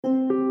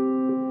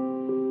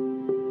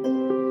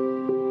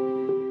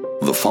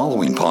The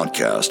following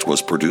podcast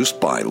was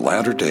produced by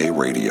Latter Day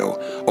Radio,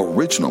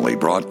 originally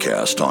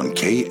broadcast on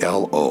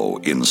KLO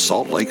in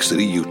Salt Lake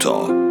City,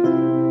 Utah.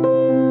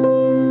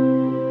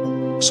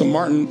 So,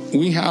 Martin,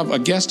 we have a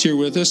guest here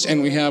with us,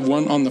 and we have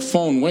one on the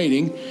phone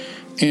waiting.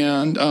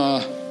 And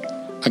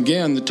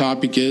again, the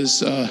topic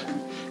is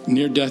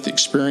near-death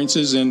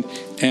experiences.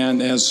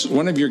 And as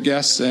one of your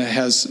guests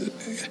has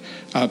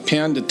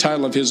penned the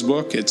title of his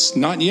book, it's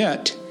Not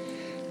Yet,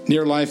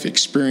 Near-Life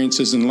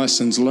Experiences and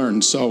Lessons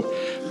Learned. So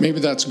maybe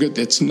that's good.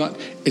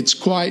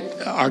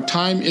 Our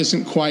time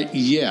isn't quite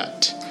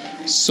yet.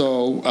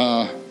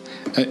 So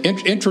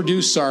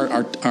introduce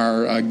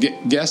our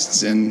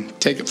guests and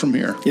take it from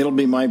here. It'll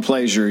be my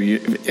pleasure.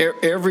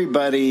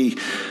 Everybody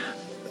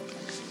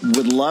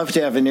would love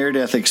to have a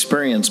near-death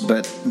experience,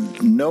 but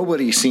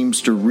nobody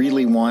seems to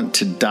really want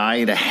to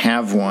die to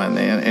have one.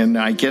 And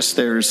I guess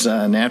there's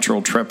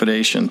natural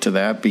trepidation to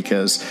that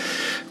because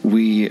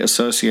we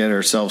associate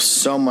ourselves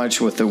so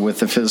much with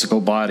the physical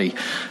body.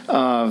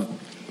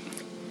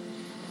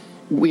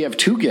 We have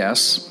two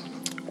guests.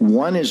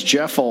 One is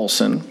Jeff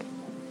Olson,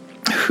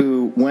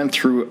 who went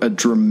through a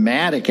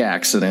dramatic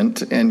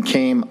accident and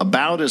came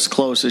about as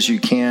close as you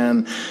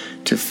can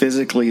to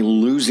physically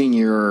losing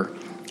your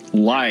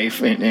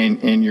life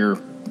and your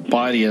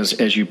body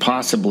as you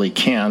possibly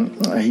can.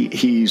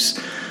 He's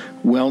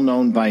well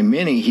known by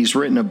many. He's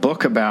written a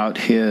book about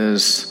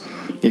his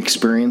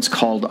experience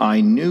called I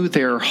Knew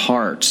Their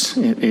Hearts.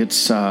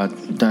 It's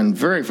done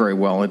very, very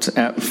well. It's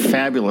a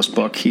fabulous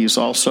book. He's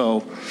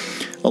also,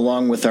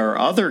 along with our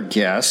other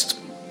guest,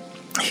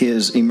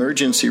 his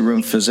emergency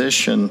room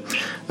physician,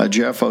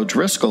 Jeff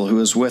O'Driscoll, who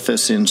is with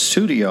us in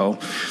studio.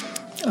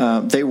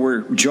 They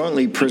were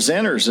jointly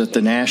presenters at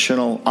the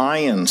National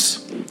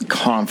IONS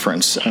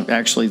Conference,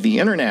 actually the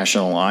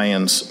International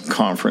IONS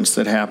Conference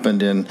that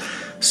happened in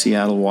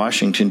Seattle,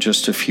 Washington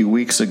just a few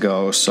weeks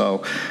ago.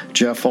 So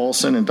Jeff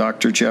Olson and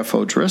Dr. Jeff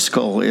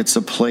O'Driscoll, it's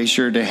a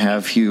pleasure to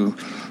have you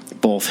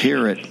both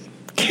here at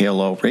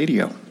KLO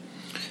Radio.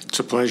 It's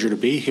a pleasure to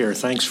be here.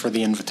 Thanks for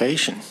the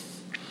invitation.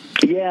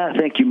 Yeah,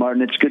 thank you,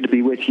 Martin. It's good to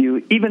be with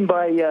you, even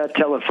by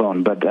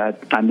telephone, but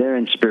I'm there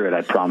in spirit,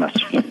 I promise.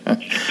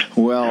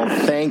 Well,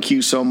 thank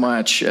you so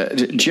much.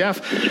 Jeff,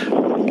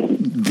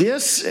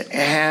 this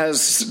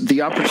has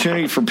the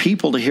opportunity for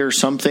people to hear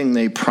something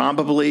they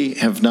probably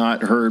have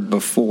not heard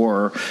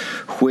before,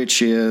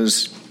 which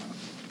is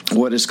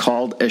what is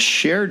called a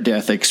shared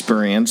death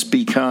experience,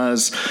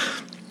 because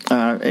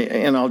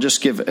and I'll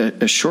just give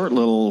a short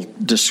little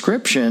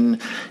description.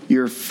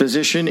 Your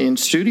physician in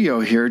studio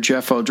here,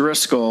 Jeff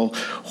O'Driscoll,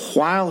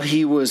 while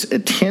he was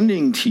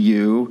attending to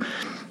you,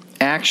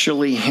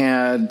 actually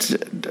had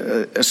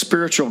a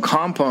spiritual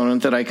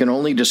component that I can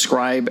only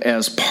describe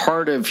as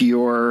part of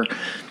your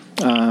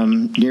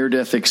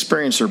near-death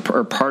experience or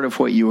part of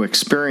what you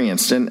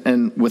experienced.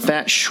 And with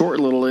that short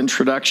little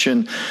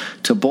introduction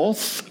to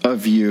both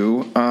of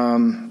you,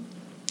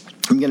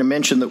 I'm going to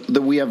mention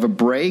that we have a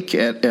break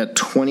at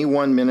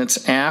 21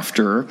 minutes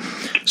after,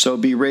 so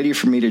be ready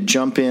for me to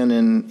jump in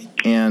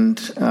and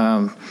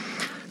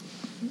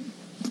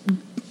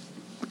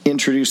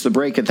introduce the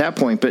break at that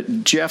point.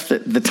 But Jeff,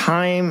 the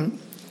time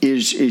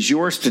is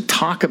yours to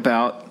talk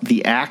about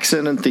the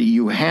accident that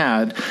you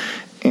had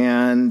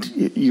and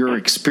your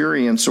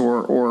experience,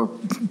 or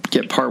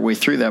get partway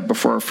through that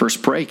before our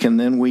first break, and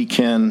then we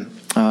can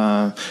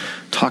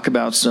talk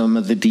about some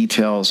of the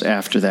details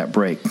after that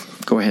break.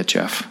 Go ahead,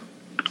 Jeff.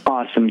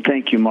 Awesome.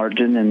 Thank you,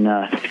 Martin. And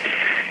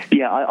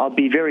I'll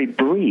be very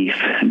brief,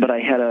 but I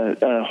had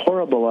a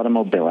horrible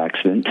automobile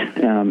accident.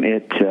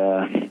 It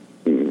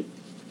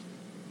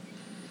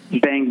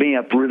banged me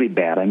up really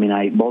bad. I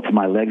mean, both of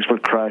my legs were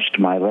crushed.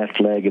 My left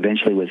leg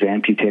eventually was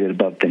amputated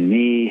above the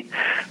knee.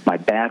 My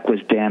back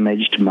was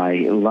damaged. My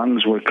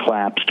lungs were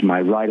collapsed.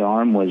 My right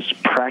arm was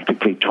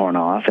practically torn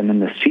off. And then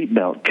the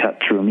seatbelt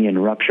cut through me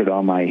and ruptured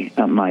all my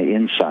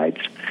insides.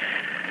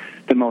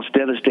 The most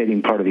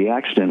devastating part of the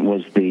accident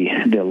was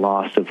the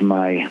loss of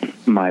my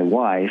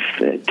wife,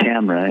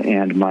 Tamara,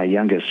 and my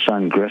youngest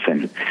son,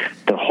 Griffin.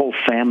 The whole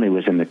family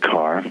was in the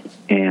car,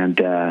 and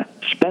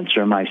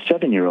Spencer, my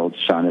 7-year-old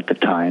son at the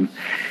time,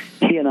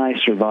 he and I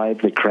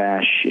survived the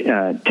crash.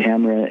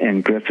 Tamara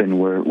and Griffin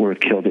were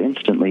killed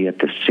instantly at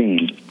the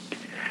scene.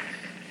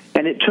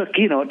 And it took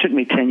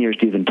me 10 years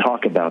to even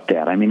talk about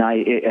that. I mean,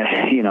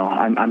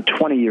 I'm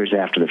 20 years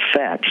after the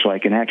fact, so I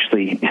can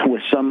actually,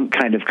 with some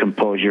kind of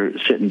composure,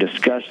 sit and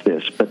discuss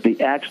this. But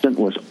the accident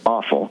was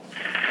awful.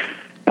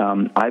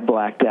 I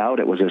blacked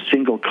out. It was a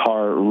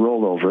single-car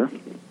rollover.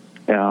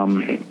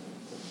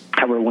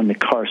 However, when the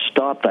car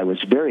stopped, I was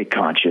very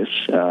conscious.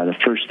 The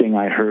first thing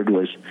I heard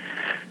was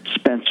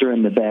Spencer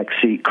in the back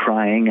seat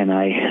crying, and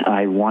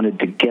I wanted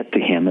to get to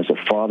him. As a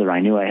father,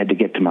 I knew I had to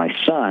get to my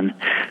son,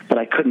 but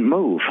I couldn't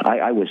move.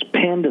 I was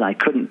pinned, and I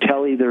couldn't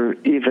tell even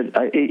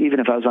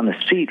if I was on the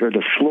seat or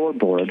the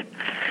floorboard.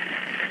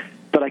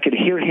 But I could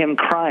hear him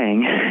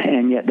crying,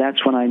 and yet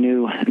that's when I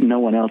knew no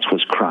one else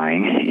was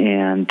crying.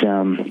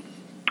 And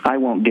I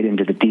won't get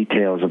into the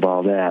details of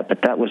all that,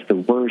 but that was the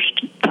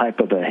worst type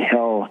of a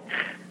hell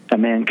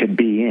man could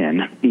be in,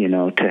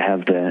 to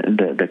have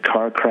the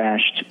car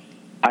crashed.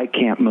 I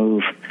can't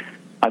move.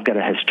 I've got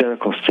a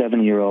hysterical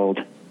 7-year-old.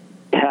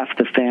 Half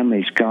the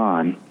family's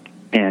gone,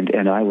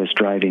 and I was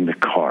driving the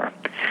car.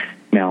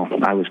 Now,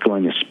 I was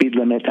going the speed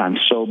limit. I'm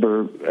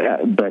sober,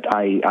 but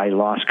I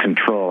lost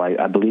control.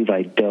 I believe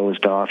I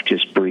dozed off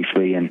just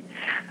briefly and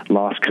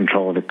lost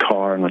control of the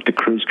car, and with the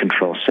cruise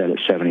control set at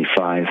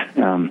 75,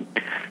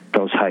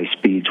 those high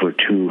speeds were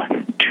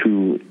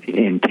too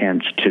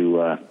intense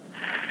to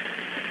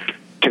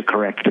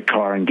correct the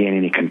car and gain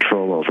any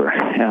control over.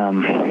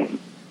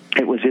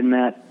 It was in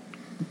that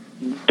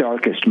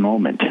darkest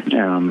moment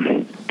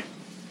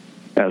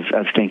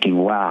of thinking,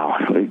 wow,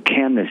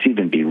 can this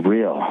even be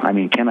real? I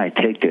mean, can I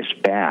take this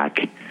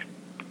back?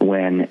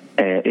 When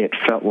it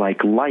felt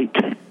like light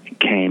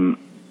came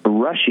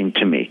rushing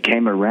to me,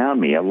 came around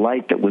me, a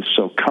light that was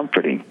so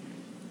comforting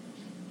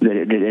that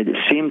it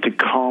seemed to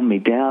calm me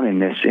down in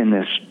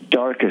this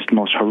darkest,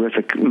 most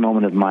horrific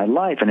moment of my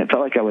life, and it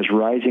felt like I was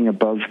rising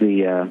above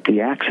the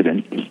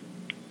accident.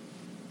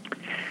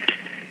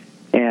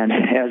 And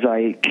as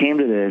I came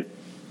to the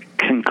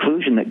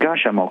conclusion that,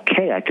 gosh, I'm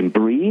okay, I can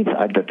breathe,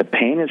 that the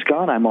pain is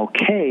gone, I'm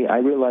okay, I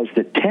realized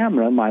that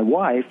Tamara, my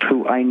wife,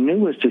 who I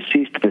knew was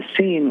deceased at the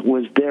scene,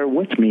 was there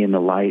with me in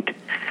the light,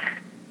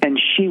 and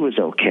she was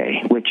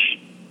okay, which,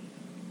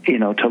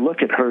 to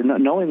look at her,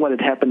 knowing what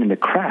had happened in the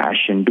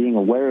crash and being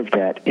aware of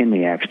that in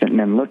the accident, and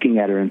then looking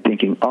at her and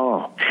thinking,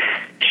 oh,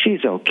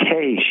 she's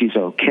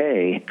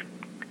okay,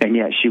 and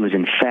yet she was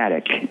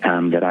emphatic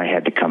that I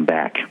had to come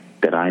back,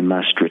 that I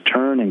must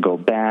return and go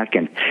back,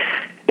 and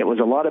it was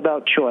a lot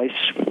about choice.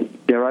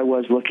 There I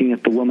was looking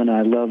at the woman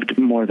I loved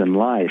more than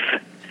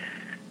life,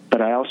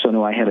 but I also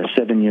knew I had a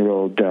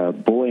 7-year-old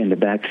boy in the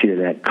backseat of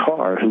that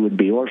car who would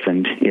be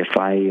orphaned if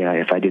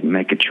I didn't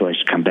make a choice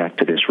to come back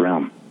to this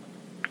realm.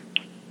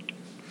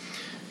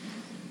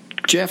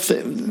 Jeff,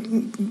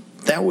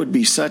 that would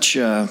be such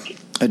a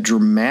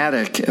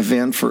dramatic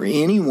event for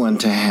anyone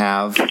to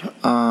have.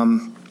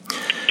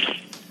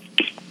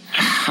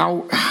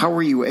 How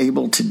were you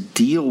able to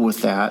deal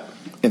with that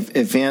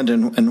event,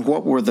 and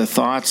what were the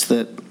thoughts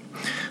that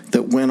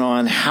went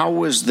on? How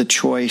was the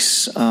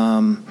choice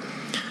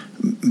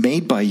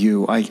made by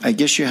you? I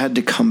guess you had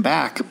to come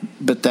back,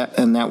 but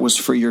that was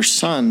for your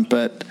son.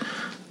 But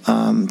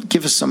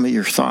give us some of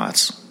your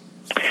thoughts.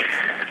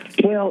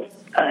 Well,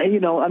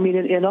 in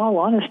all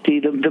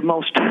honesty, the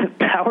most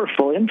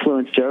powerful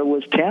influence there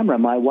was Tamara,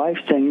 my wife,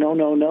 saying,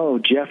 no,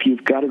 Jeff,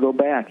 you've got to go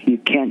back. You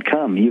can't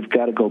come. You've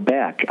got to go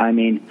back. I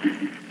mean,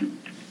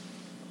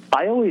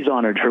 I always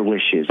honored her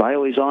wishes. I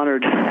always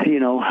honored,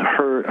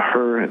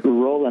 her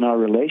role in our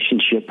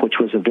relationship, which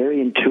was a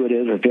very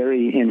intuitive, a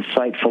very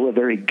insightful, a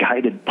very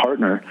guided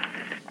partner.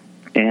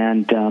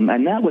 And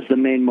that was the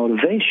main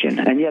motivation.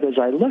 And yet, as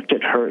I looked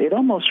at her, it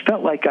almost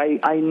felt like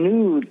I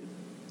knew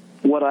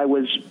what I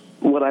was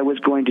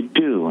going to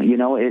do.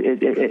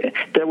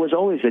 There was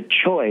always a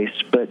choice,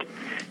 but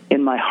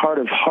in my heart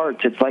of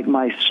hearts, it's like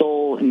my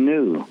soul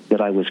knew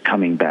that I was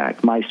coming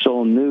back. My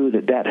soul knew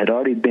that had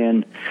already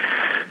been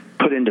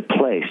put into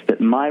place, that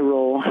my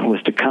role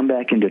was to come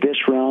back into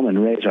this realm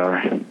and raise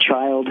our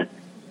child,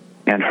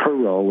 and her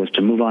role was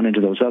to move on into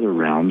those other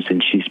realms,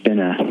 and she's been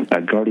a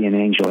guardian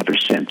angel ever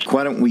since.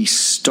 Why don't we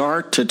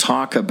start to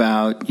talk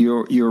about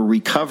your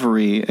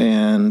recovery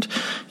and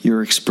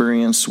your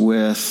experience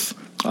with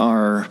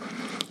our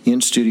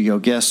in-studio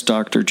guest,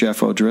 Dr.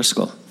 Jeff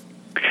O'Driscoll.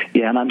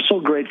 Yeah, and I'm so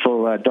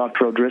grateful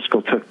Dr.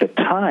 O'Driscoll took the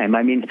time.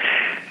 I mean,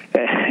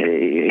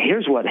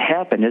 here's what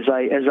happened. As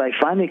I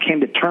finally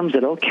came to terms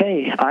that,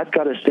 okay, I've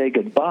got to say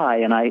goodbye,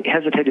 and I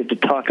hesitated to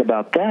talk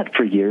about that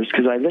for years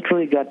because I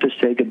literally got to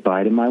say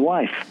goodbye to my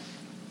wife.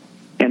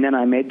 And then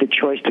I made the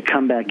choice to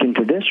come back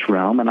into this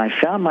realm, and I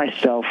found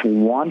myself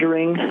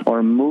wandering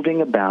or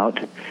moving about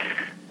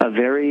a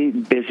very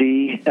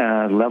busy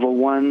level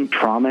 1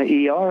 trauma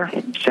ER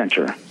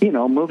center,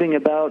 moving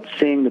about,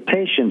 seeing the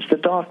patients, the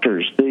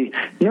doctors, the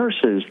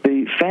nurses,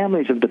 the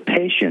families of the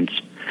patients.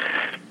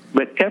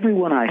 But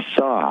everyone I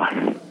saw,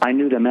 I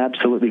knew them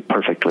absolutely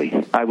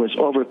perfectly. I was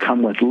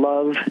overcome with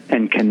love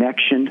and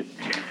connection.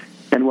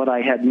 And what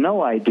I had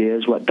no idea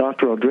is what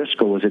Dr.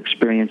 O'Driscoll was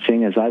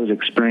experiencing as I was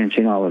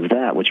experiencing all of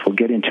that, which we'll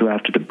get into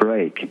after the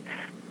break.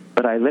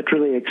 But I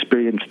literally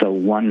experienced a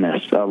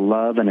oneness, a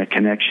love, and a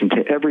connection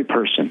to every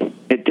person.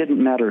 It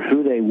didn't matter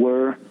who they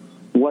were,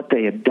 what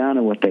they had done,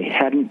 or what they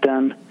hadn't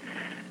done.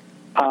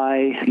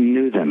 I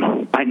knew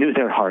them. I knew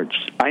their hearts.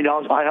 I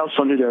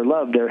also knew their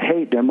love, their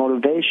hate, their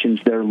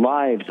motivations, their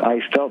lives. I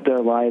felt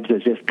their lives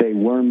as if they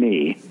were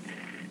me.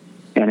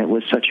 And it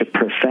was such a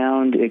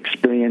profound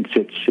experience,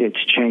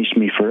 it's changed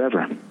me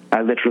forever.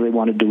 I literally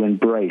wanted to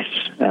embrace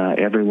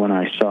everyone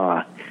I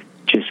saw,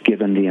 just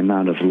given the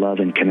amount of love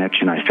and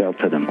connection I felt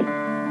to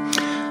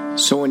them.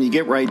 So when you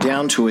get right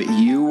down to it,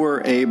 you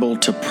were able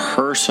to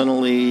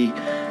personally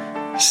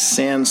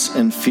sense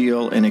and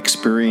feel and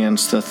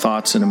experience the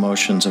thoughts and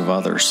emotions of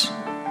others.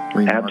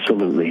 Remarkable.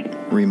 Absolutely.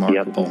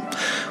 Remarkable. Yep.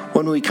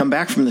 When we come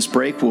back from this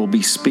break, we'll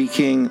be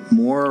speaking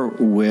more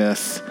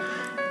with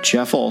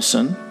Jeff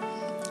Olson,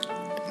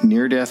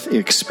 near-death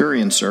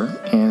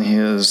experiencer and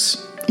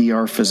his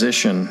ER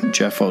physician,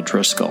 Jeff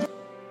O'Driscoll.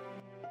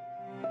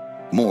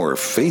 More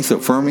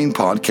faith-affirming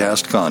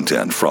podcast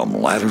content from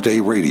Latter Day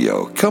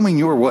Radio coming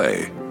your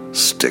way.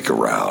 Stick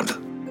around.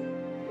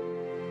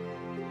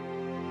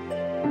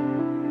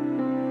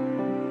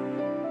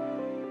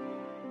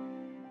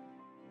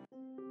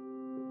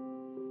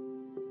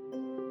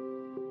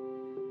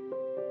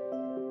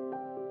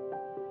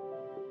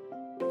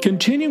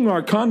 Continuing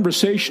our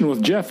conversation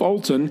with Jeff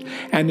Olson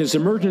and his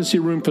emergency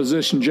room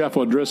physician, Jeff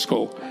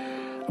O'Driscoll,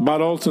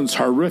 about Olson's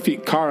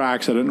horrific car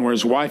accident where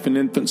his wife and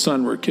infant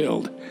son were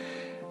killed.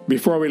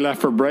 Before we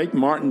left for break,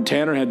 Martin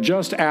Tanner had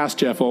just asked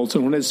Jeff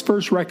Olson when his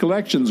first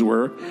recollections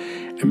were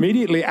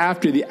immediately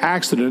after the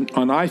accident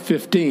on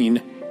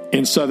I-15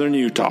 in southern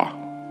Utah.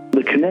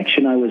 The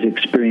connection I was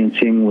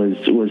experiencing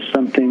was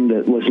something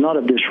that was not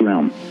of this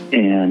realm.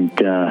 And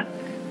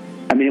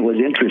it was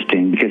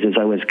interesting because as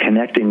I was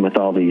connecting with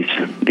all these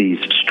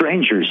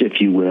strangers,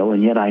 if you will,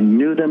 and yet I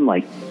knew them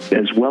like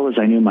as well as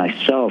I knew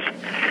myself,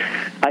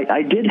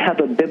 I did have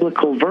a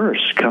biblical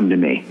verse come to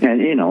me.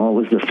 And, it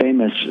was the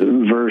famous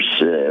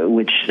verse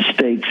which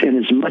states,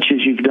 "Inasmuch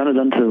as you've done it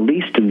unto the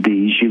least of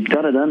these, you've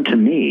done it unto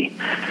me,"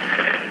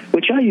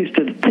 which I used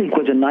to think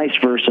was a nice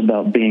verse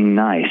about being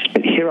nice.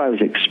 But here I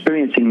was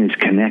experiencing this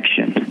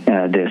connection,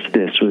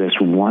 this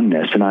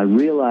oneness, and I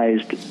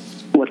realized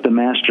what the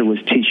Master was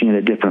teaching at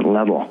a different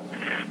level,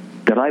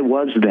 that I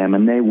was them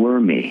and they were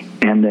me,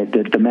 and that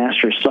the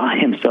Master saw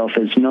himself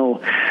as no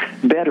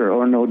better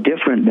or no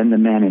different than the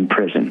man in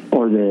prison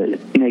or the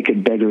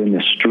naked beggar in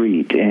the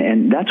street.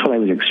 And that's what I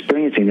was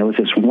experiencing. There was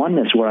this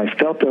oneness where I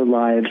felt their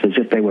lives as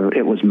if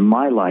it was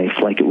my life,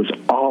 like it was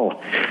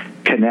all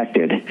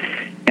connected.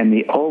 And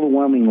the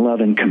overwhelming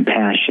love and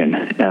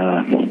compassion,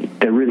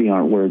 there really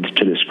aren't words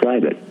to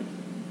describe it.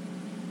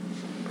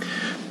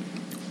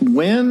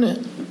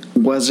 When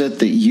was it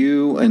that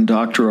you and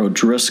Dr.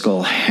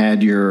 O'Driscoll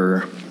had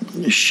your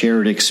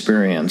shared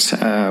experience?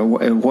 At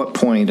what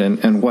point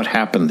and what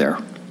happened there?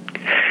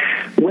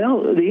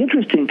 Well, the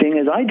interesting thing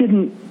is I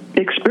didn't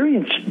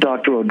experience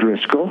Dr.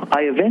 O'Driscoll.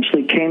 I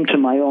eventually came to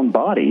my own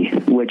body,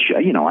 which,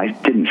 I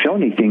didn't feel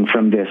anything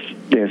from this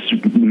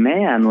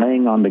man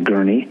laying on the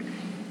gurney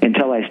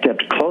until I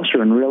stepped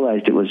closer and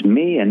realized it was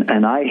me, and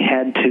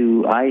I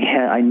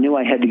knew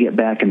I had to get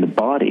back in the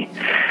body.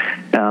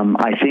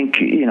 I think,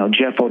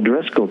 Jeff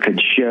O'Driscoll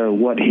could share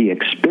what he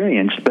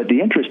experienced, but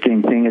the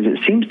interesting thing is it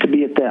seems to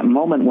be at that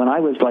moment when I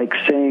was like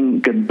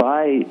saying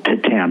goodbye to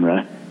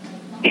Tamra,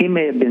 he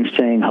may have been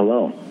saying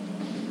hello.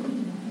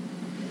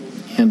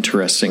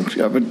 Interesting.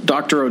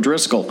 Dr.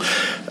 O'Driscoll,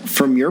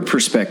 from your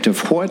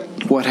perspective,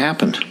 what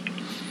happened?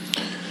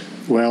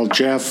 Well,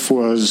 Jeff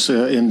was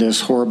in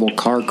this horrible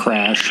car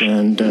crash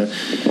and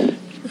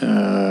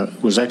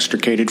was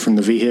extricated from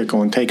the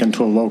vehicle and taken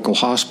to a local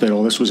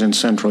hospital. This was in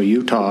central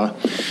Utah.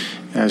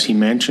 As he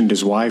mentioned,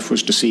 his wife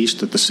was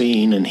deceased at the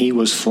scene, and he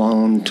was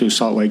flown to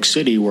Salt Lake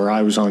City, where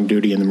I was on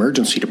duty in the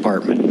emergency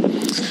department.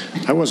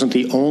 I wasn't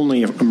the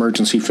only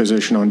emergency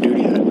physician on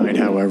duty that night,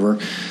 however.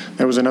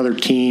 There was another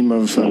team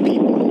of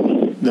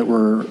people that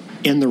were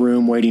in the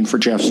room waiting for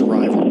Jeff's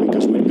arrival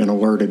because we'd been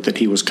alerted that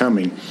he was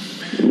coming.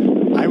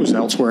 I was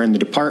elsewhere in the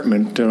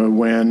department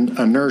when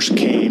a nurse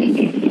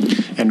came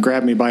and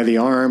grabbed me by the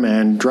arm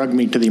and drugged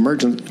me to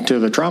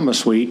the trauma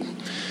suite.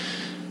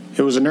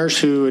 It was a nurse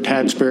who had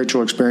had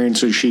spiritual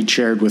experiences she'd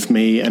shared with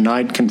me, and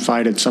I'd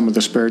confided some of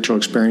the spiritual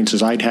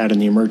experiences I'd had in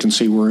the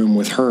emergency room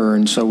with her,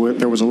 and so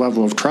there was a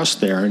level of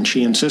trust there, and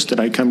she insisted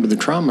I come to the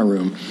trauma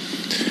room.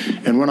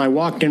 And when I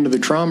walked into the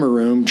trauma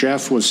room,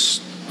 Jeff was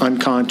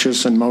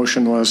unconscious and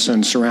motionless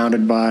and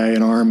surrounded by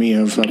an army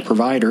of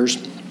providers,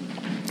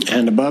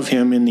 and above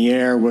him in the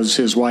air was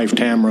his wife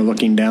Tamra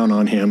looking down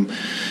on him,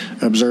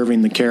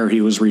 observing the care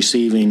he was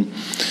receiving,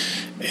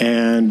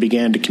 and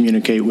began to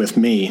communicate with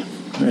me.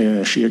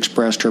 She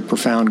expressed her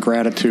profound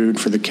gratitude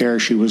for the care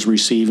she was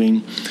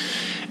receiving,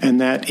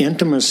 and that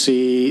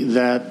intimacy,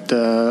 that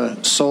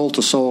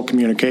soul-to-soul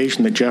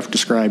communication that Jeff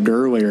described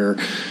earlier,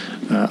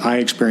 I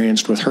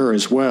experienced with her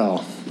as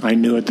well. I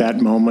knew at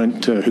that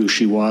moment who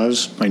she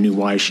was. I knew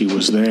why she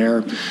was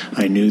there.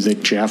 I knew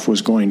that Jeff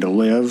was going to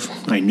live.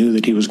 I knew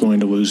that he was going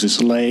to lose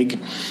his leg.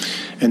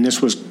 And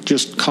this was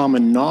just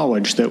common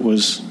knowledge that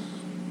was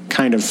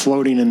kind of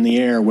floating in the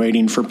air,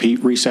 waiting for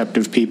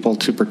receptive people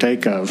to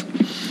partake of.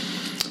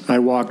 I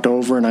walked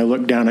over and I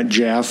looked down at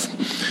Jeff.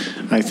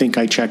 I think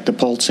I checked the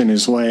pulse in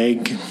his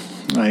leg.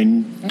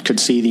 I could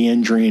see the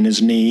injury in his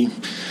knee.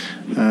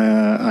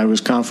 I was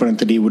confident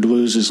that he would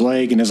lose his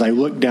leg, and as I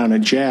looked down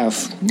at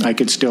Jeff, I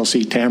could still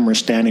see Tamra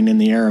standing in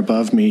the air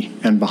above me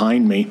and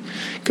behind me,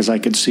 because I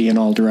could see in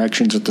all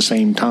directions at the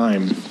same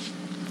time.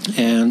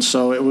 And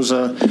so it was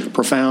a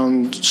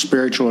profound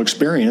spiritual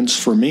experience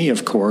for me,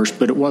 of course,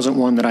 but it wasn't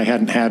one that I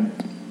hadn't had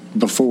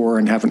before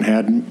and haven't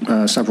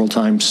had several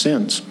times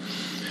since.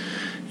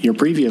 Your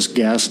previous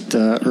guest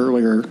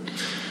earlier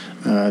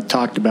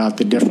talked about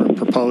the different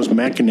proposed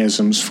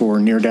mechanisms for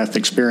near-death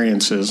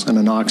experiences, an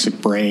anoxic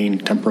brain,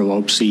 temporal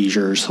lobe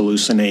seizures,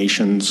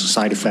 hallucinations,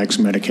 side effects,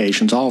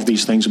 medications. All of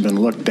these things have been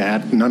looked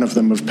at. None of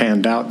them have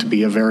panned out to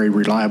be a very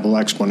reliable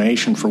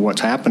explanation for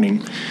what's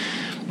happening.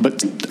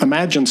 But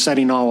imagine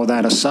setting all of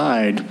that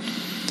aside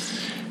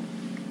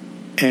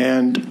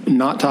and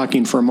not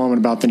talking for a moment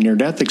about the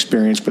near-death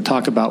experience, but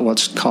talk about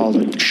what's called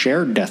a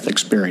shared death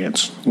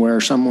experience,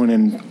 where someone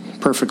in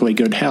perfectly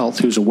good health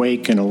who's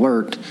awake and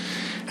alert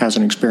has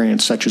an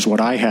experience such as what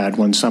I had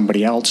when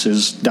somebody else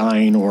is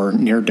dying or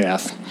near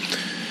death.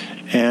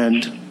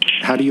 And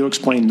how do you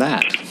explain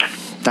that?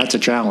 That's a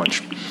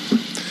challenge.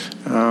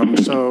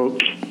 So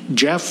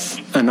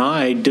Jeff and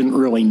I didn't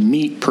really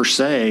meet per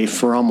se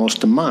for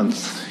almost a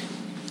month.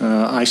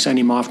 I sent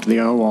him off to the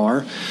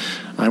OR.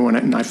 I went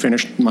and I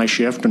finished my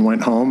shift and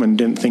went home and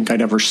didn't think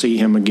I'd ever see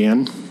him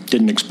again.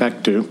 Didn't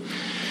expect to.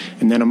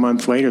 And then a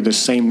month later, this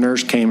same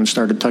nurse came and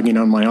started tugging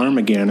on my arm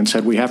again and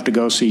said, "We have to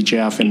go see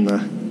Jeff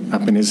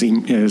up in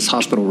his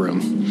hospital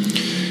room."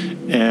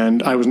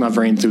 And I was not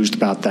very enthused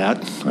about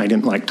that. I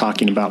didn't like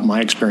talking about my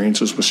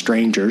experiences with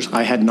strangers.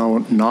 I had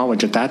no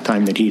knowledge at that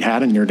time that he'd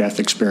had a near-death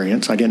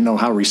experience. I didn't know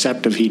how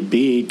receptive he'd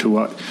be to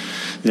what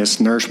this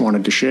nurse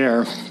wanted to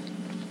share.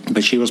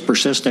 But she was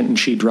persistent, and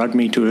she drugged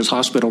me to his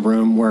hospital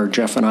room where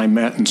Jeff and I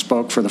met and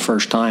spoke for the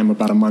first time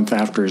about a month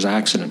after his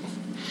accident.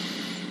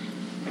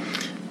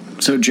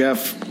 So,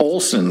 Jeff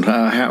Olson,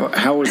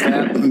 how was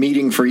that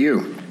meeting for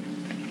you?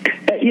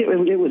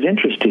 It was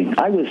interesting.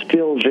 I was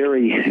still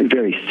very,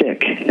 very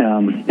sick.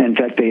 In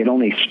fact, they had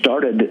only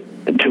started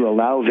to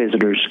allow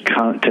visitors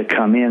to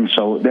come in,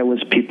 so there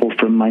was people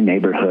from my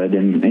neighborhood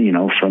and,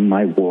 from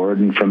my ward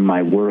and from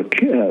my work,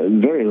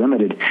 very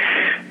limited.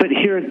 But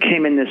here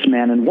came in this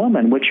man and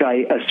woman, which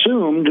I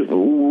assumed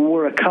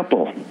were a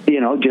couple,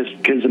 just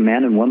because a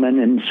man and woman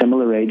in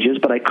similar ages,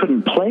 but I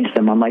couldn't place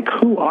them. I'm like,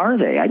 who are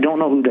they? I don't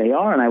know who they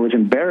are, and I was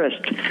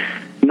embarrassed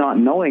not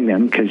knowing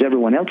them because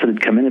everyone else that had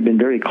come in had been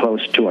very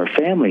close to our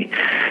family.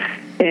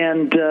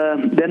 And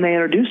then they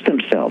introduced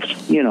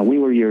themselves. We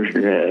were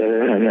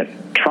your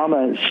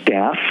trauma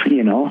staff,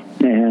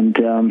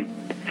 and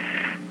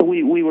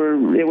we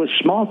were, it was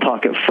small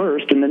talk at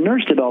first, and the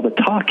nurse did all the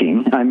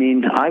talking. I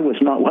mean, I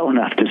was not well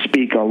enough to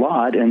speak a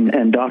lot,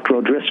 and Dr.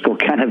 O'Driscoll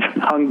kind of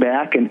hung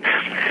back, and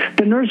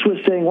the nurse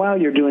was saying, wow,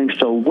 you're doing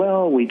so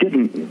well.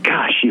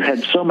 You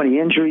had so many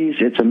injuries.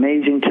 It's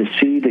amazing to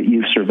see that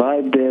you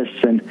survived this.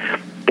 And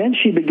then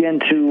she began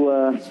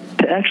to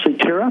actually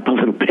tear up a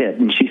little bit,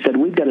 and she said,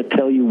 we've got to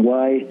tell you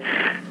why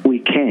we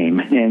came.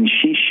 And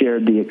she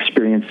shared the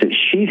experience that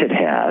she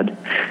had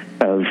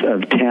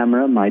of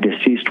Tamara, my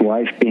deceased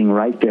wife, being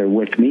right there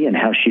with me, and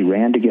how she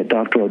ran to get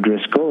Dr.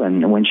 O'Driscoll,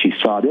 and when she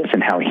saw this,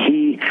 and how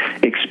he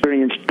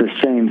experienced the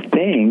same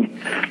thing.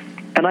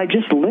 And I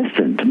just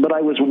listened, but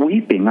I was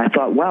weeping. I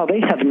thought, wow, they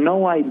have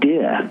no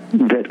idea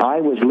that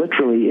I was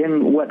literally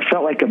in what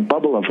felt like a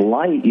bubble of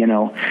light,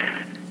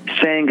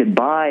 saying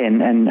goodbye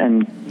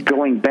and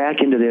going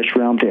back into this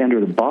realm to enter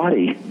the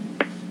body.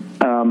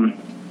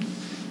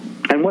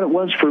 And what it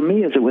was for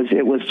me is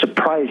it was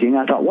surprising.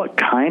 I thought, what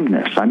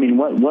kindness. I mean,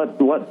 what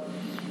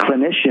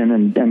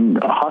clinician and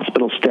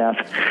hospital staff,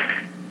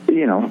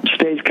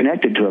 stays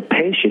connected to a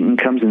patient and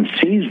comes and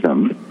sees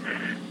them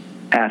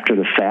after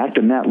the fact,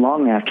 and that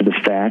long after the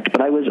fact.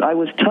 But I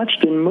was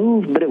touched and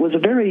moved, but it was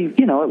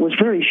it was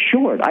very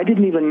short. I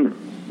didn't even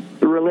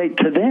relate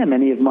to them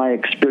any of my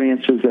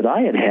experiences that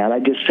I had. I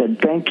just said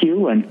thank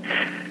you, and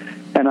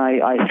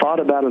I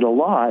thought about it a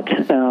lot.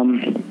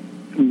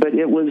 But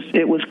it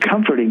was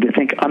comforting to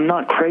think I'm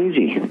not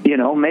crazy.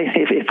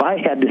 If I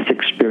had this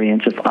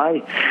experience, if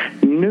I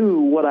knew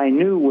what I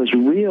knew was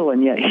real,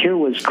 and yet here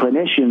was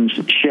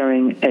clinicians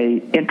sharing a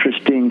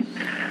interesting,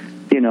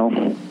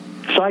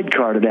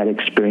 sidecar to that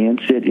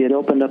experience, it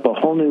opened up a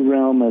whole new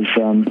realm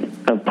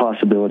of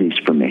possibilities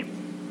for me.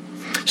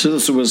 So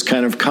this was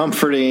kind of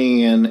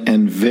comforting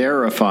and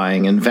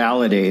verifying and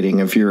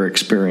validating of your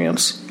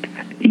experience.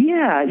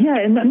 Yeah,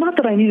 and not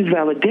that I needed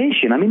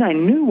validation. I mean, I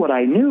knew what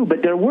I knew,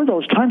 but there were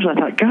those times when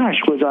I thought, gosh,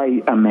 was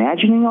I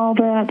imagining all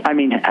that? I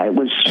mean, it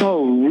was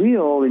so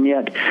real, and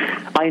yet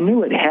I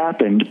knew it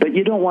happened, but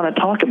you don't want to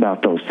talk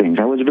about those things.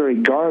 I was very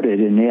guarded,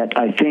 and yet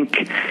I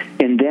think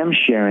in them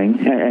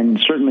sharing, and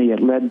certainly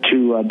it led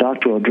to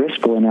Dr.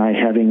 O'Driscoll and I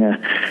having a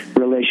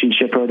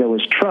relationship where there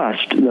was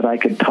trust that I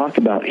could talk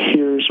about,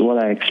 here's what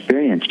I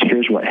experienced,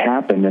 here's what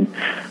happened, and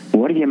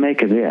what do you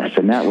make of this?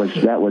 And that was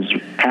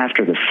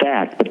after the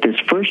fact. But this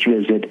first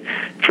visit,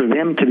 for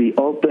them to be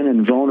open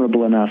and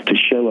vulnerable enough to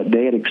show what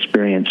they had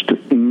experienced,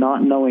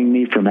 not knowing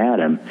me from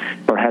Adam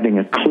or having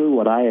a clue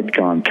what I had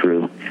gone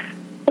through,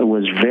 it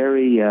was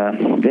very,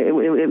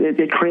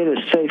 it created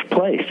a safe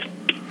place.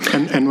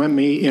 And let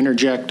me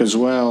interject as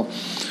well.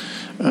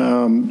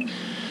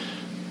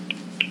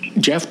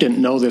 Jeff didn't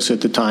know this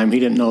at the time. He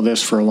didn't know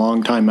this for a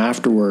long time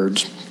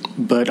afterwards.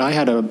 But I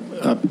had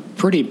a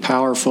pretty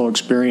powerful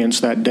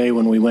experience that day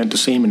when we went to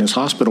see him in his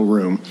hospital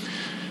room.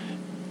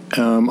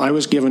 I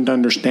was given to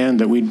understand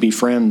that we'd be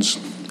friends,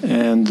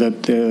 and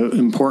that the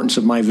importance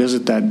of my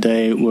visit that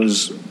day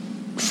was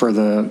for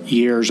the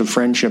years of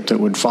friendship that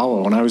would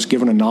follow. And I was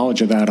given a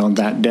knowledge of that on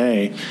that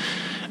day.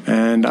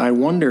 And I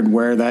wondered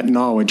where that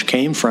knowledge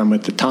came from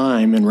at the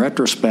time. In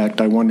retrospect,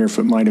 I wonder if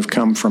it might have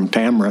come from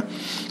Tamara,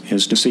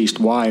 his deceased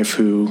wife,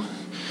 who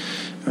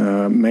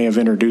may have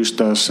introduced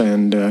us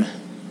and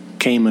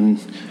came and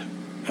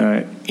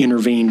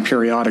intervened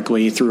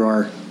periodically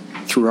through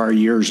our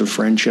years of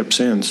friendship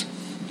since.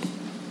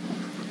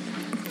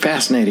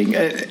 Fascinating.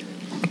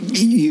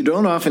 You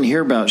don't often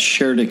hear about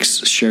shared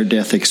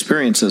death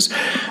experiences,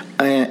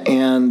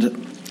 and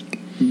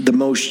the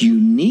most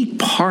unique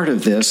part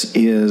of this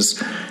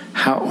is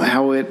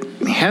how it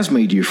has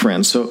made you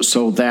friends.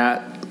 So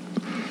that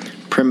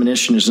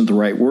premonition isn't the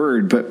right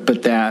word,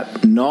 but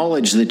that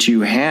knowledge that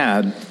you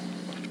had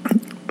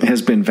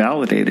has been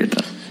validated.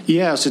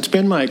 Yes, it's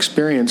been my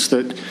experience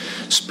that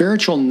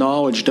spiritual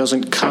knowledge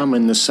doesn't come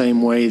in the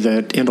same way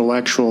that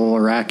intellectual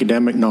or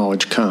academic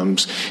knowledge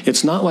comes.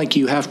 It's not like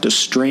you have to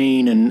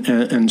strain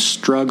and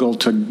struggle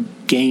to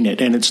gain it,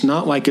 and it's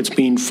not like it's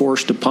being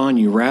forced upon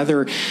you.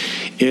 Rather,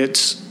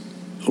 it's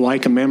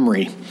like a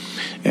memory,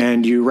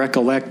 and you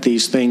recollect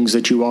these things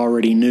that you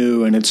already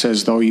knew, and it's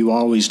as though you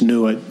always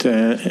knew it,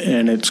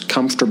 and it's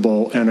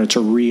comfortable, and it's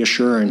a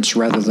reassurance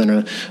rather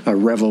than a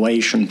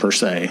revelation per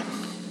se.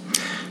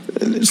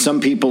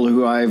 Some people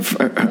who I've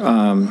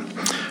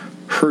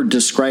heard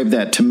describe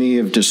that to me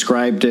have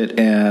described it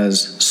as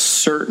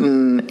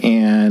certain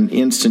and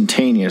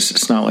instantaneous.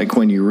 It's not like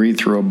when you read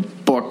through a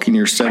book and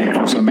you're studying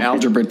for some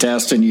algebra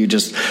test and you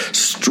just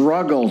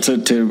struggle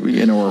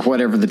to or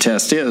whatever the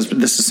test is. But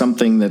this is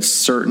something that's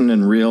certain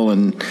and real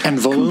and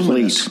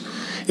voluminous.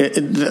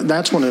 Complete.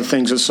 That's one of the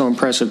things that's so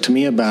impressive to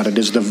me about it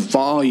is the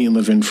volume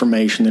of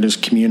information that is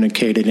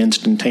communicated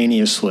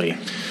instantaneously.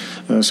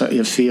 So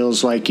it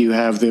feels like you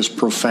have this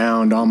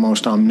profound,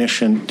 almost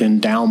omniscient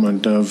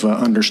endowment of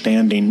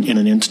understanding in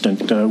an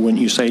instant. Wouldn't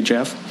you say,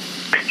 Jeff?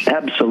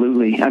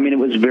 Absolutely. I mean, it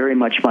was very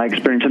much my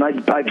experience, and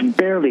I've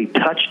barely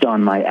touched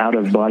on my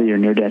out-of-body or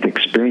near-death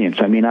experience.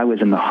 I mean, I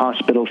was in the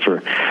hospital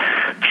for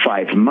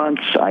 5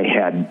 months. I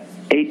had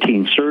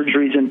 18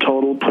 surgeries in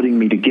total, putting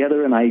me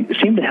together, and I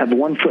seem to have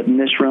one foot in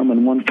this realm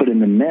and one foot in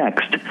the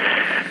next.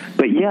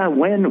 But yeah,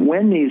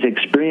 when these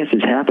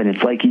experiences happen,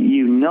 it's like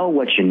you know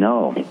what you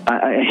know.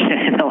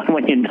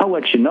 When you know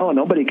what you know,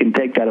 nobody can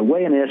take that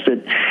away. And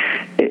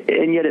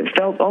yet it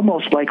felt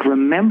almost like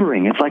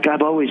remembering. It's like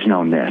I've always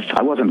known this.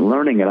 I wasn't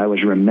learning it; I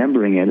was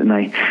remembering it.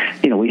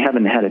 And we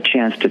haven't had a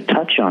chance to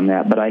touch on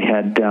that, but I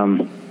had.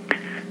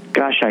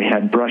 I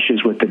had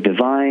brushes with the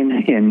divine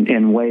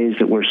in ways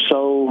that were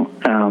so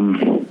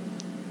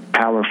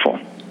powerful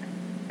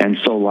and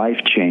so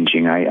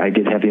life-changing. I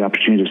did have the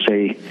opportunity to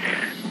say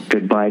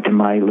goodbye to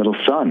my little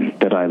son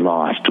that I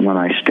lost when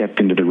I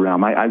stepped into the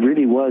realm. I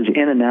really was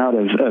in and out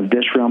of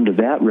this realm to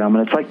that realm,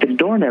 and it's like the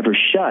door never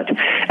shut.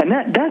 And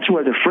that's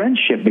where the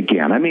friendship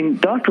began. I mean,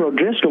 Dr.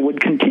 O'Driscoll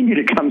would continue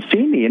to come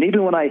see me, and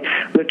even when I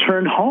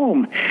returned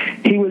home,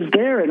 he was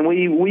there, and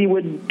we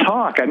would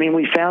talk. I mean,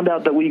 we found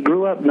out that we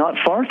grew up not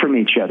far from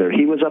each other.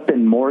 He was up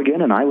in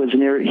Morgan, and I was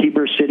near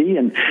Heber City,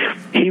 and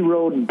he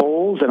rode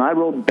bulls, and I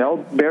rode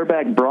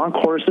bareback bronc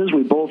horses.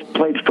 We both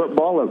played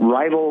football at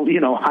rival,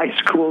 high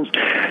schools.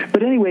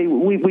 But anyway,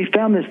 we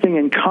found this thing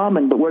in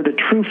common, but where the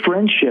true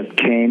friendship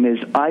came is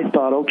I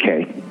thought,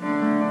 okay,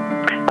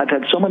 I've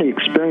had so many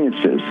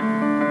experiences,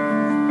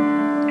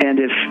 and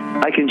if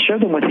I can share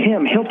them with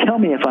him, he'll tell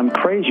me if I'm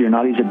crazy or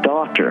not. He's a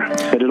doctor.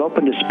 But it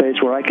opened a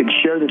space where I could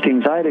share the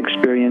things I had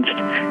experienced,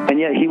 and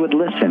yet he would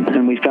listen,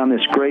 and we found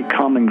this great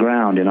common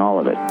ground in all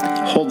of it.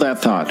 Hold that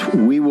thought.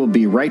 We will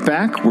be right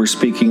back. We're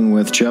speaking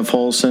with Jeff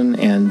Olson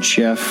and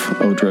Jeff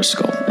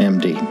O'Driscoll,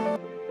 MD.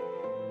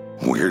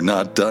 We're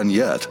not done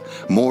yet.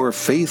 More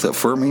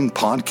faith-affirming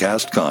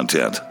podcast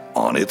content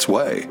on its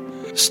way.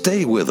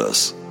 Stay with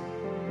us.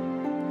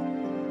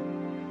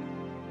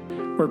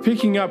 We're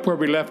picking up where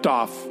we left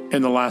off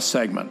in the last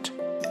segment.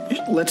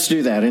 Let's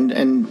do that.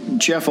 And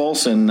Jeff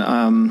Olson,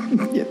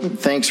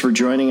 thanks for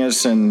joining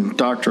us. And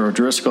Dr.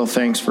 O'Driscoll,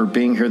 thanks for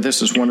being here.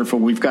 This is wonderful.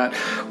 We've got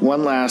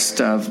one last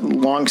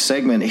long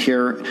segment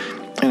here.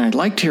 And I'd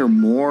like to hear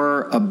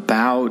more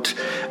about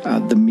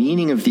the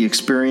meaning of the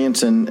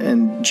experience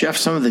and Jeff,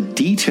 some of the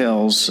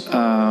details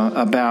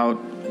about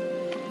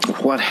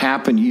what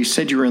happened. You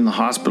said you were in the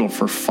hospital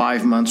for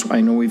 5 months.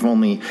 I know we've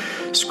only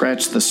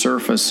scratched the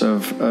surface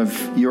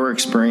of your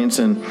experience.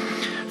 And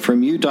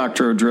from you,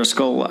 Dr.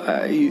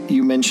 O'Driscoll,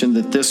 you mentioned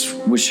that this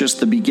was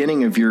just the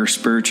beginning of your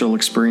spiritual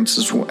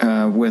experiences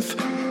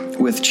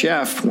with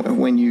Jeff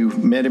when you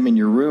met him in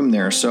your room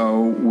there.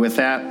 So with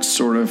that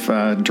sort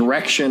of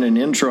direction and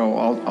intro,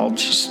 I'll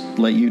just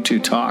let you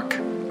two talk.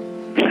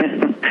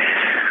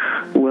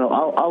 Well,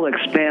 I'll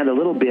expand a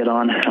little bit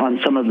on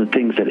some of the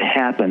things that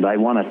happened. I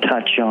want to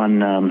touch on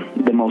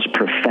the most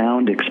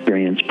profound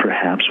experience,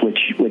 perhaps, which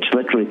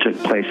literally took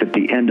place at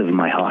the end of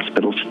my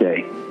hospital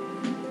stay.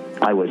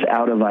 I was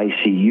out of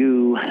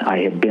ICU. I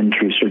had been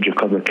through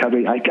surgical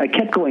recovery. I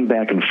kept going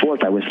back and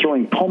forth. I was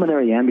throwing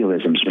pulmonary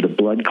embolisms for the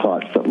blood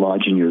clots that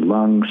lodge in your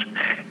lungs.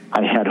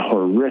 I had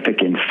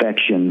horrific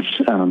infections.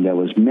 There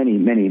was many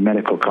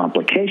medical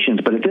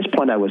complications, but at this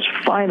point I was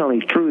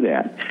finally through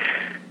that.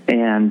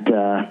 And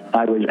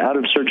I was out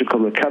of surgical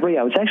recovery.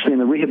 I was actually in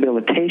the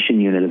rehabilitation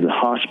unit of the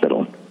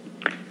hospital.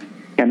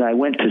 And I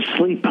went to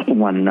sleep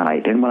one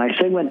night. And when I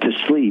say went to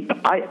sleep,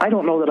 I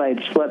don't know that I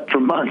had slept for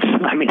months.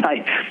 I mean,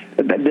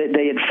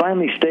 they had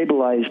finally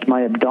stabilized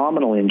my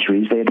abdominal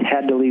injuries. They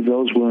had to leave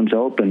those wounds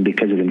open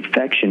because of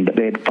infection, but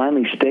they had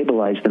finally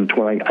stabilized them to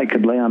where I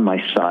could lay on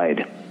my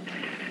side.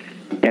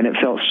 And it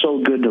felt so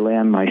good to lay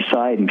on my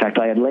side. In fact,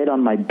 I had laid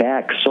on my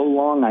back so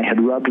long I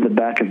had rubbed the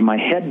back of my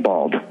head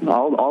bald.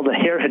 All the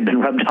hair had been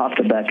rubbed off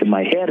the back of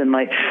my head. And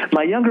my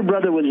younger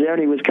brother was there,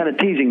 and he was kind of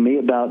teasing me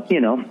about,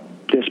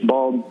 this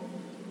bald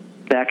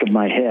back of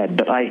my head.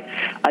 But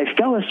I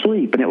fell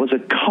asleep, and it was a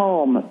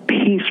calm,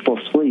 peaceful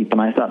sleep. And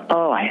I thought,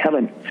 oh, I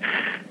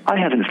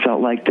haven't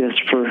felt like this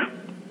for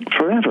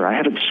forever. I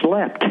haven't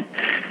slept.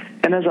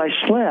 And as I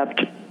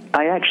slept,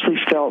 I actually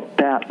felt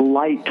that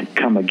light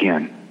come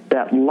again.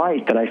 That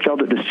light that I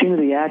felt at the scene of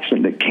the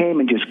accident that came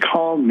and just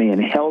calmed me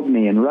and held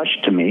me and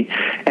rushed to me,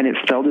 and it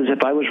felt as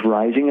if I was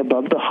rising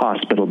above the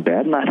hospital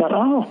bed, and I thought,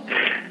 oh,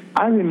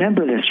 I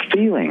remember this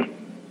feeling.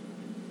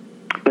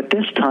 But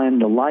this time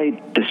the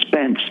light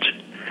dispensed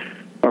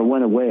or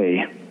went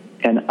away,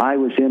 and I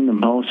was in the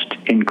most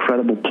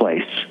incredible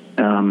place.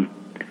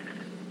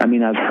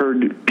 I've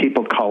heard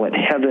people call it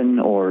heaven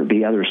or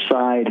the other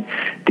side.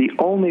 The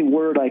only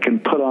word I can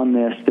put on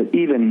this that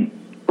even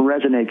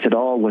resonates at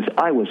all was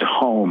I was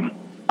home.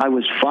 I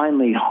was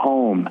finally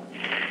home.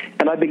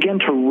 And I began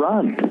to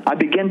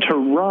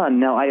run.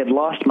 Now, I had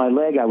lost my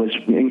leg. I was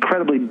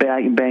incredibly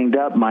banged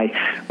up. My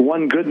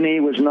one good knee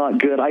was not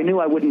good. I knew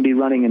I wouldn't be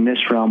running in this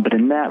realm, but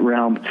in that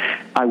realm,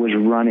 I was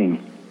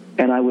running.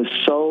 And I was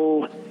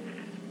so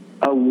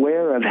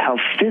aware of how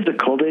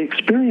physical the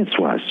experience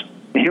was.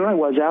 Here I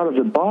was out of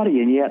the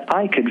body, and yet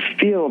I could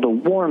feel the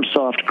warm,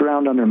 soft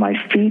ground under my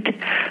feet.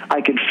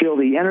 I could feel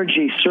the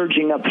energy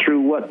surging up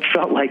through what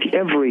felt like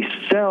every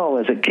cell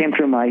as it came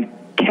through my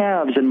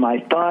calves and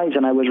my thighs,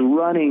 and I was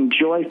running,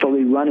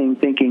 joyfully running,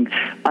 thinking,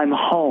 I'm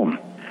home.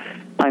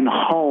 I'm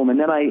home. And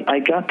then I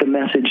got the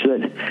message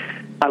that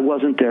I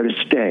wasn't there to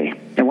stay.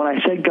 And when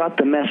I said got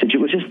the message,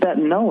 it was just that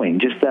knowing,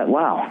 just that,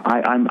 wow,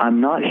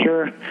 I'm not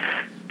here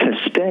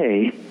to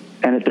stay.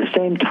 And at the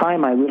same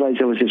time, I realized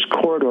there was this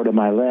corridor to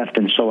my left,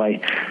 and so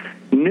I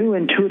knew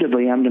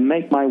intuitively I'm to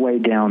make my way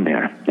down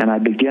there. And I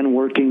began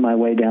working my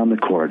way down the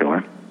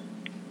corridor.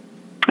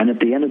 And at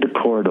the end of the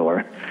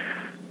corridor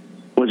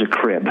was a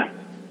crib.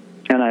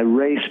 And I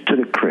raced to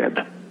the crib.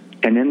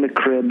 And in the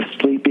crib,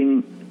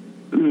 sleeping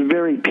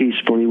very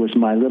peacefully, was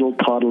my little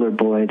toddler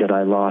boy that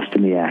I lost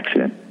in the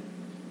accident.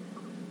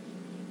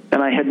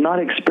 And I had not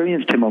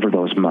experienced him over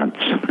those months.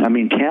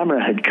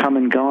 Tamara had come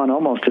and gone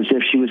almost as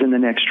if she was in the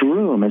next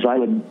room, as I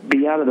would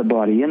be out of the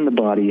body, in the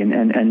body,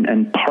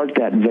 and part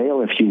that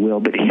veil, if you will.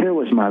 But here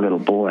was my little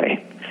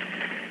boy.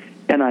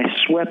 And I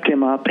swept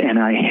him up and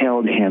I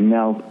held him.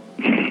 Now,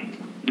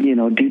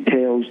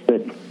 details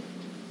that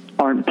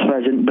aren't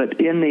pleasant,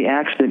 but in the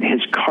accident,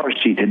 his car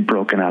seat had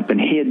broken up and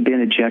he had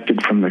been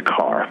ejected from the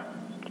car.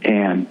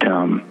 And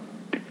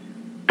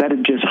that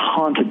had just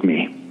haunted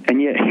me.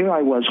 And yet here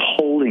I was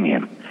holding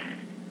him.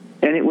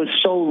 And it was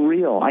so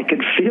real. I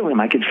could feel him.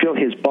 I could feel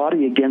his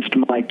body against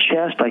my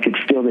chest. I could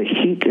feel the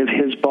heat of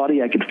his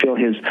body. I could feel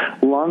his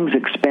lungs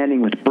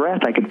expanding with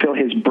breath. I could feel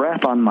his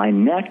breath on my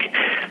neck.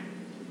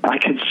 I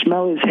could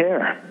smell his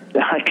hair.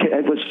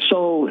 It was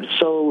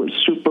so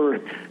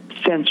super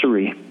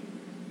sensory,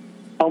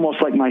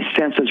 almost like my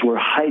senses were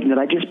heightened.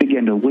 And I just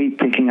began to weep,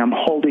 thinking, I'm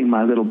holding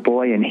my little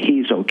boy and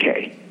he's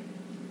okay.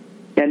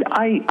 And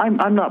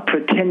I'm not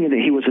pretending that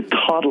he was a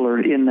toddler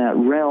in that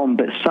realm,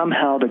 but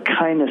somehow the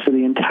kindness of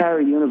the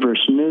entire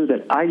universe knew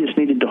that I just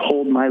needed to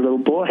hold my little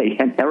boy.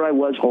 And there I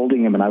was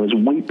holding him, and I was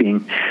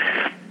weeping.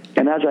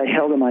 And as I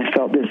held him, I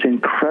felt this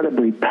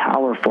incredibly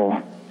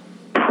powerful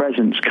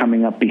presence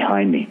coming up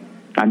behind me.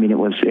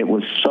 It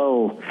was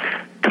so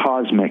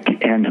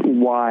cosmic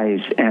and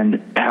wise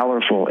and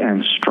powerful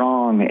and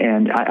strong,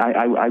 and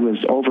I was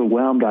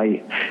overwhelmed.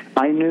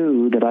 I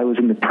knew that I was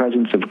in the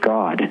presence of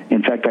God.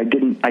 In fact, I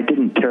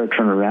didn't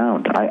turn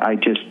around. I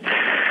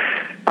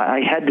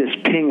had this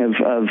ping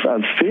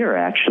of fear,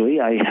 actually.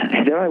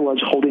 There I was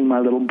holding my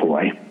little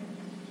boy,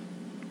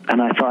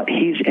 and I thought,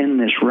 he's in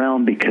this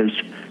realm because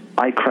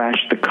I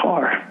crashed the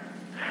car.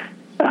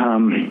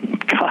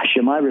 Gosh,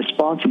 am I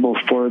responsible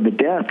for the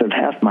death of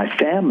half my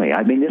family?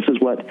 This is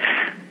what,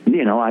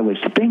 I was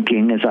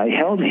thinking as I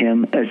held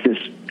him, as this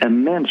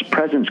immense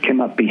presence came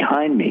up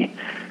behind me.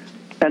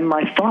 And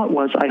my thought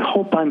was, I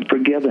hope I'm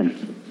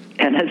forgiven.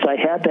 And as I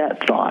had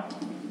that thought,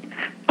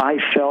 I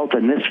felt,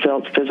 and this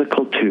felt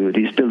physical too,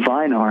 these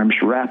divine arms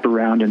wrap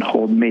around and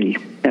hold me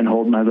and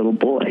hold my little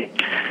boy.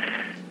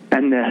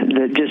 And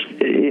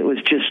it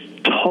was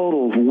just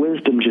total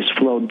wisdom just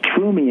flowed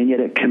through me, and yet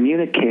it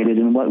communicated,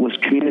 and what was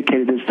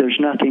communicated is there's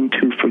nothing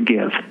to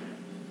forgive.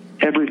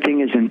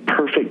 Everything is in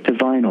perfect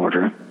divine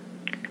order.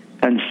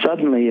 And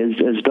suddenly,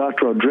 as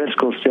Dr.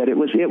 O'Driscoll said, it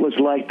was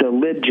like the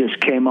lid just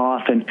came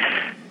off, and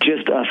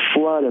just a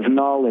flood of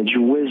knowledge,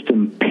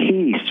 wisdom,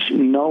 peace,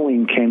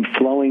 knowing came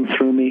flowing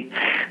through me.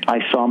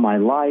 I saw my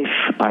life.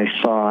 I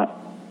saw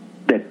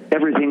that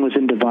everything was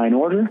in divine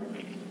order.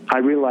 I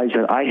realized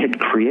that I had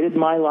created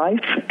my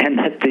life and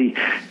that the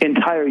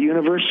entire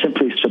universe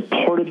simply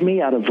supported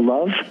me out of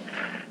love.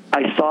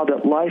 I saw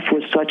that life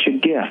was such a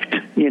gift.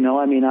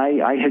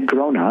 I had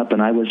grown up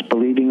and I was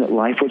believing that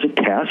life was a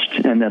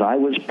test and that I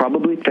was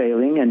probably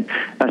failing, and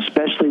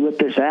especially with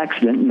this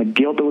accident and the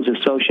guilt that was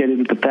associated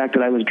with the fact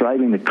that I was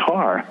driving the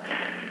car.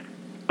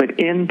 But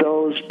in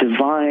those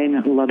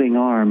divine, loving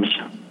arms,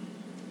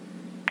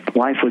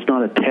 life was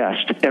not a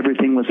test.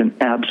 Everything was an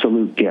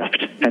absolute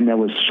gift, and there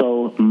was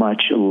so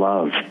much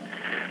love.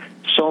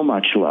 So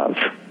much love.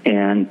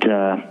 And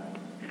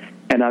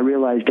I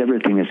realized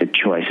everything is a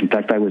choice. In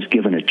fact, I was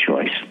given a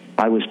choice.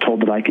 I was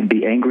told that I could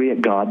be angry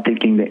at God,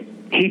 thinking that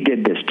He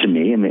did this to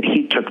me and that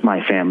He took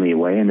my family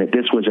away and that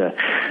this was a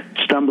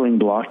stumbling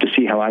block to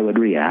see how I would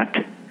react.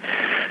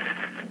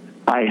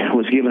 I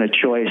was given a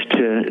choice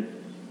to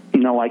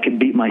know I could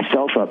beat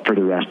myself up for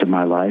the rest of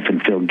my life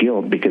and feel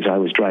guilt because I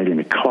was driving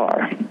a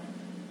car.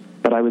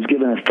 But I was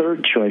given a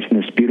third choice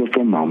in this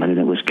beautiful moment, and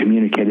it was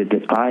communicated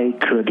that I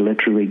could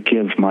literally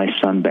give my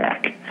son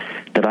back,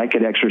 that I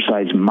could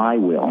exercise my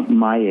will,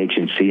 my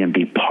agency, and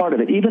be part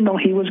of it, even though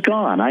he was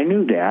gone. I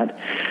knew that.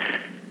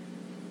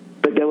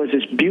 But there was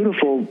this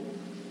beautiful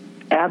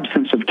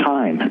absence of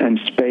time and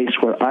space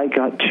where I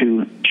got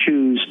to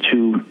choose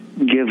to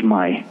give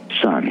my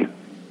son.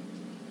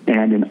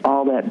 And in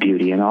all that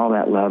beauty and all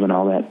that love and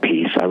all that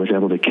peace, I was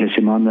able to kiss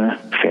him on the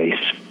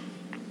face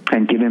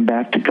and give him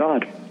back to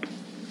God.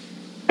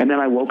 And then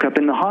I woke up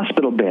in the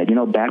hospital bed,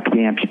 back to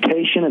the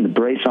amputation and the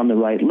brace on the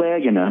right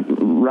leg and a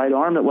right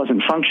arm that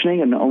wasn't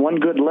functioning and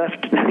one good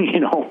left,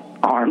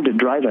 arm to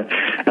drive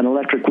an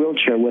electric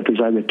wheelchair with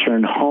as I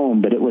returned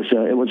home. But it was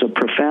a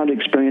profound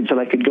experience that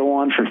I could go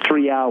on for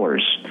 3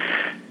 hours,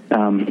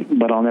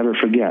 but I'll never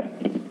forget.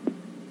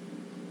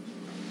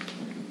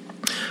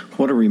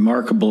 What a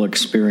remarkable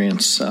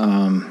experience.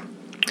 And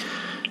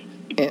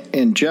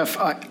Jeff,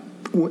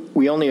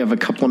 we only have a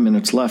couple of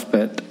minutes left,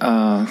 but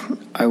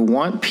I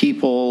want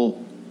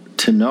people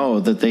to know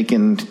that they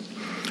can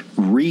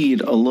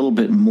read a little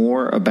bit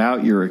more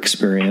about your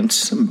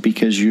experience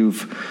because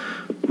you've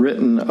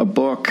written a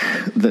book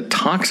that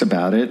talks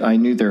about it. I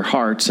Knew Their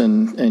Hearts,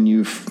 and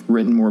you've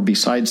written more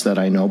besides that,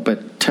 I know.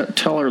 But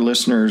tell our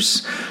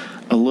listeners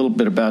a little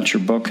bit about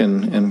your book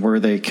and where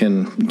they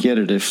can get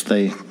it if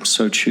they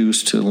so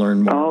choose to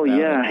learn more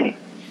about it.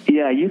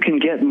 Yeah, you can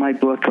get my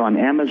book on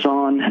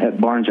Amazon, at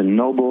Barnes &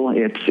 Noble.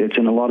 It's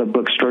in a lot of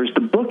bookstores.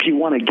 The book you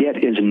want to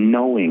get is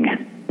Knowing.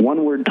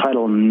 One word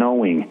title,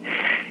 Knowing.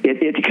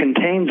 It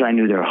contains I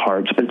Knew Their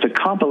Hearts, but it's a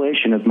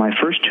compilation of my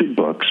first 2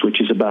 books,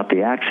 which is about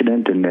the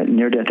accident and the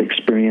near-death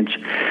experience,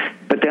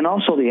 but then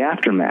also the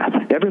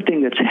aftermath,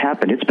 everything that's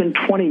happened. It's been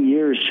 20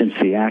 years since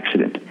the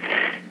accident,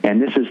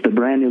 and this is the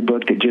brand new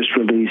book that just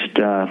released,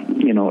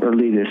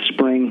 early this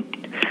spring.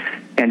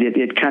 And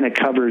it kind of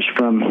covers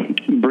from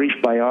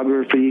brief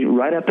biography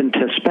right up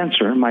into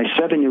Spencer, my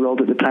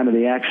 7-year-old at the time of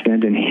the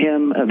accident, and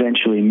him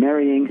eventually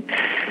marrying,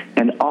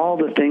 and all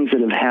the things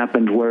that have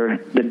happened where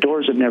the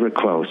doors have never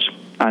closed.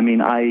 I mean,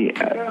 I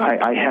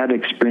have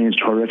experienced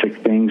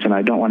horrific things, and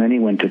I don't want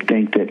anyone to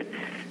think that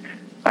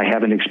I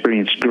haven't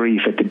experienced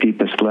grief at the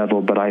deepest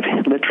level, but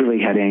I've literally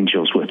had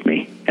angels with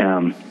me,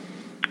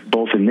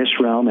 both in this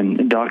realm,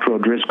 and Dr.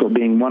 O'Driscoll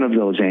being one of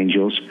those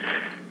angels,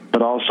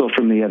 but also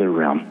from the other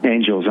realm,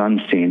 angels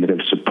unseen that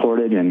have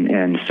supported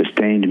and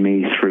sustained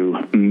me through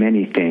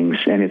many things,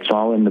 and it's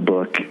all in the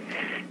book.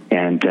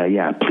 And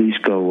please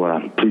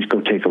go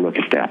take a look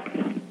at that.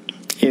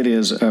 It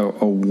is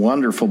a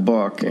wonderful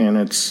book, and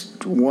it's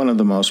one of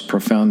the most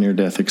profound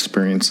near-death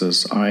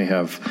experiences I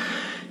have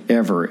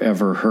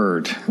ever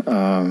heard.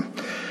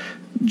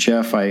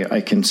 Jeff, I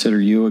consider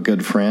you a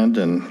good friend,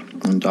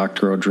 and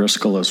Dr.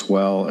 O'Driscoll as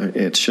well.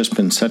 It's just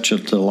been such a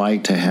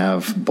delight to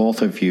have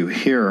both of you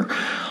here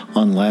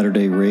on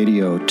Latter-day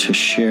Radio to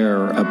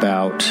share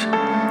about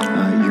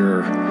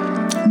your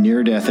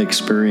near-death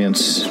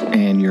experience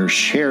and your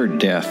shared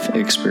death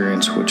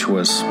experience, which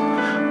was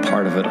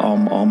part of it.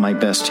 All my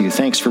best to you.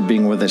 Thanks for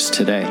being with us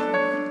today.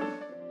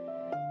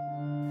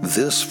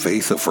 This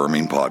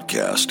faith-affirming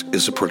podcast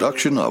is a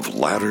production of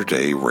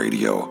Latter-day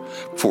Radio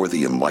for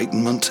the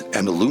enlightenment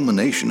and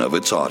illumination of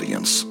its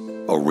audience.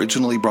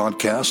 Originally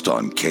broadcast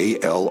on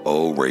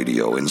KLO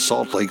Radio in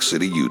Salt Lake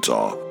City,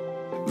 Utah.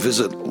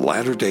 Visit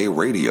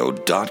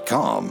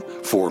latterdayradio.com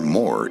for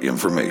more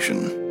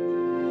information.